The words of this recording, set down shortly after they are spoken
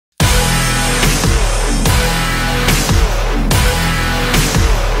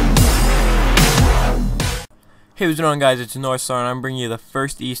Hey, what's going on, guys? It's North Star, and I'm bringing you the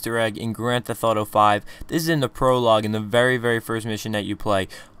first Easter egg in Grand Theft Auto 5. This is in the prologue, in the very first mission that you play.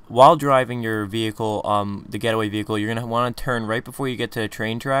 While driving your vehicle, the getaway vehicle, you're going to want to turn right before you get to the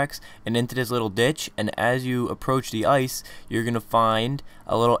train tracks and into this little ditch, and as you approach the ice, you're going to find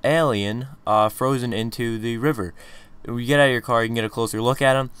a little alien frozen into the river. When you get out of your car, you can get a closer look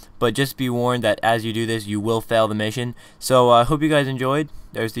at him, but just be warned that as you do this, you will fail the mission. So I hope you guys enjoyed.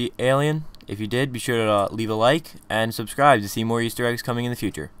 There's the alien. If you did, be sure to leave a like and subscribe to see more Easter eggs coming in the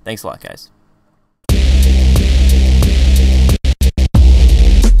future. Thanks a lot, guys.